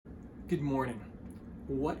Good morning.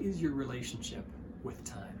 What is your relationship with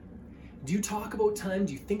time? Do you talk about time?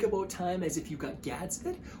 Do you think about time as if you've got gads of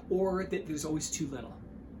it, or that there's always too little?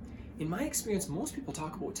 In my experience, most people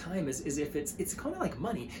talk about time as if it's kind of like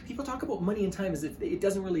money. People talk about money and time as if it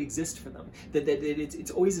doesn't really exist for them, that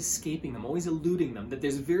it's always escaping them, always eluding them, that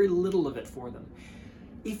there's very little of it for them.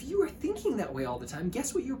 If you are thinking that way all the time,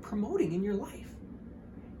 guess what you're promoting in your life?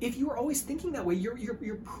 If you are always thinking that way,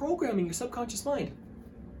 you're programming your subconscious mind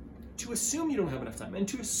to assume you don't have enough time and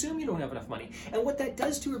to assume you don't have enough money. And what that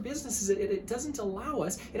does to our business is it doesn't allow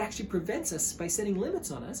us, it actually prevents us by setting limits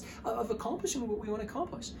on us of accomplishing what we want to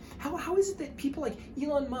accomplish. How is it that people like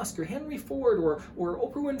Elon Musk or Henry Ford or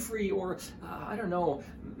Oprah Winfrey or, I don't know,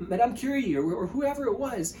 Madame Curie or whoever it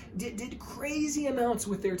was, did crazy amounts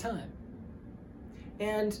with their time?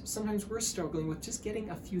 And sometimes we're struggling with just getting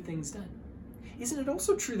a few things done. Isn't it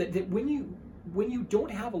also true that when you don't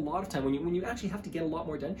have a lot of time, when you actually have to get a lot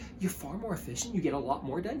more done, you're far more efficient, you get a lot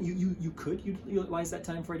more done, you could utilize that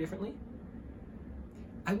time very differently?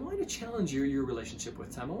 I want to challenge your relationship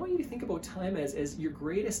with time. I want you to think about time as your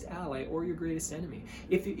greatest ally or your greatest enemy.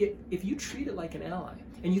 If you treat it like an ally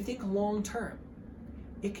and you think long term,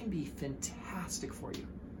 it can be fantastic for you.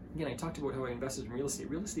 Again, I talked about how I invested in real estate.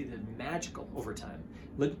 Real estate is magical over time,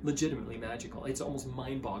 legitimately magical. It's almost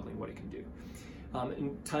mind-boggling what it can do.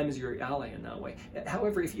 And time is your ally in that way.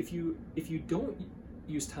 However, if you don't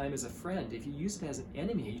use time as a friend, if you use it as an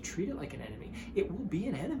enemy, you treat it like an enemy, it will be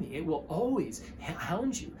an enemy. It will always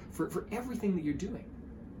hound you for everything that you're doing.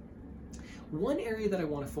 One area that I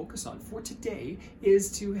want to focus on for today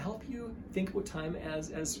is to help you think about time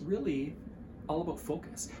as really all about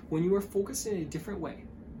focus. When you are focused in a different way,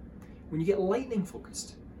 when you get lightning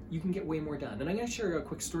focused, you can get way more done. And I'm going to share a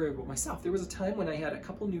quick story about myself. There was a time when I had a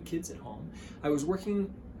couple new kids at home. I was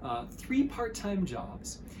working 3 part-time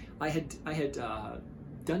jobs. I had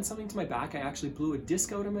done something to my back. I actually blew a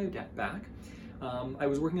disc out of my back. I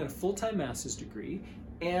was working on a full-time master's degree.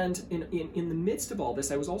 And in the midst of all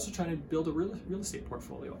this, I was also trying to build a real estate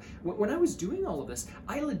portfolio. When I was doing all of this,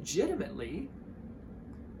 I legitimately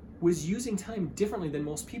was using time differently than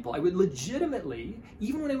most people. I would legitimately,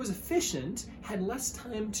 even when I was efficient, had less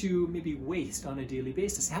time to maybe waste on a daily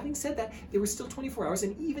basis. Having said that, there was still 24 hours,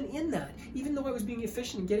 and even in that, even though I was being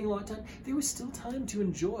efficient and getting a lot done, there was still time to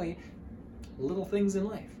enjoy little things in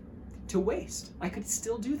life, to waste. I could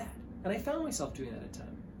still do that, and I found myself doing that at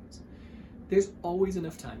times. There's always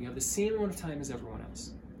enough time. You have the same amount of time as everyone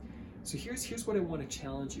else. So here's what I want to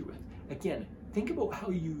challenge you with. Again, think about how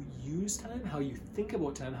you use time, how you think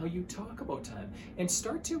about time, how you talk about time, and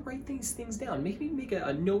start to write these things down. Maybe make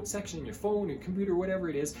a note section in your phone, your computer, whatever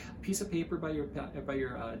it is, a piece of paper by your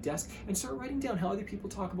desk, and start writing down how other people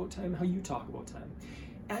talk about time, how you talk about time.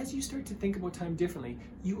 As you start to think about time differently,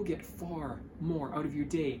 you will get far more out of your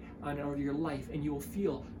day and out of your life, and you will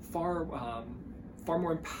feel far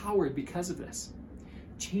more empowered because of this.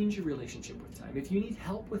 Change your relationship with time. If you need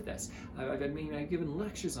help with this, I've given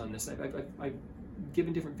lectures on this, I've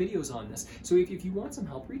given different videos on this. So if you want some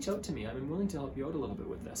help, reach out to me. I'm willing to help you out a little bit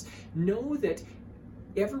with this. Know that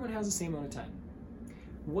everyone has the same amount of time.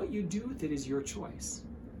 What you do with it is your choice.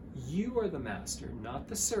 You are the master, not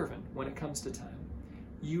the servant, when it comes to time.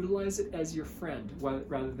 Utilize it as your friend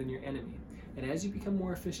rather than your enemy. And as you become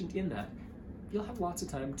more efficient in that, you'll have lots of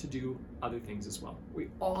time to do other things as well. We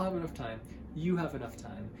all have enough time. You have enough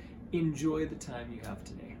time. Enjoy the time you have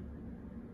today.